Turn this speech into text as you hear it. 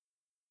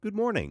Good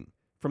morning.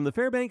 From the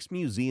Fairbanks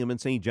Museum in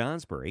St.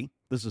 Johnsbury,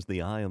 this is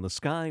the Eye on the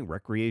Sky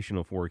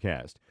recreational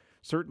forecast.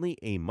 Certainly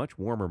a much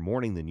warmer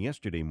morning than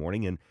yesterday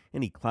morning, and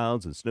any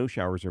clouds and snow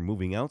showers are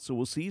moving out, so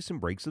we'll see some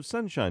breaks of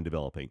sunshine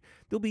developing.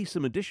 There'll be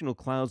some additional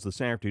clouds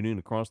this afternoon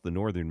across the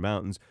northern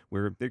mountains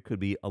where there could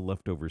be a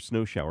leftover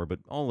snow shower, but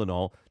all in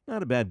all,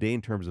 not a bad day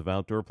in terms of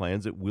outdoor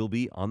plans. It will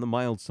be on the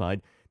mild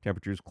side.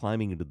 Temperatures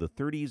climbing into the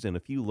 30s and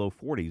a few low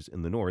 40s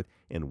in the north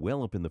and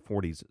well up in the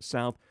 40s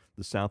south.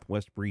 The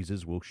southwest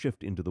breezes will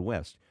shift into the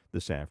west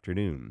this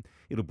afternoon.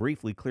 It'll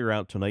briefly clear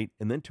out tonight,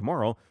 and then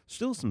tomorrow,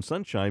 still some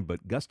sunshine,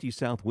 but gusty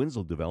south winds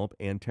will develop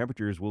and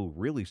temperatures will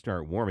really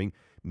start warming.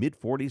 Mid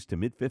 40s to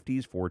mid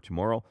 50s for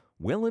tomorrow,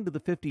 well into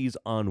the 50s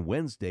on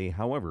Wednesday.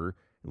 However,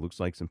 it looks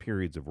like some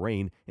periods of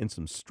rain and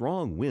some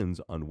strong winds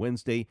on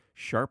Wednesday,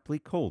 sharply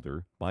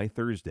colder by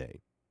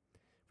Thursday.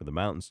 For the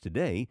mountains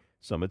today,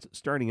 summits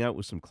starting out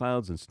with some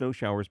clouds and snow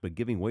showers, but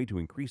giving way to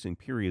increasing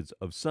periods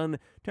of sun.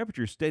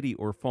 Temperatures steady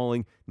or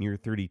falling near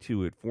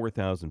 32 at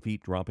 4,000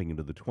 feet, dropping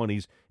into the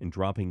 20s and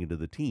dropping into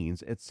the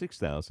teens at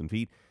 6,000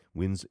 feet.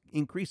 Winds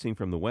increasing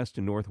from the west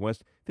and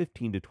northwest,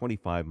 15 to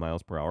 25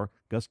 miles per hour,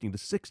 gusting to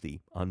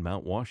 60 on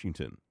Mount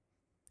Washington.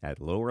 At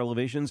lower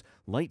elevations,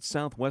 light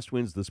southwest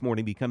winds this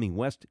morning becoming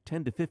west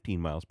 10 to 15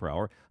 miles per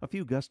hour, a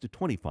few gusts to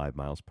 25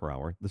 miles per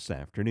hour this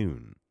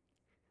afternoon.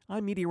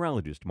 I'm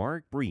meteorologist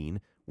Mark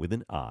Breen with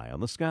an Eye on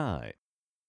the Sky.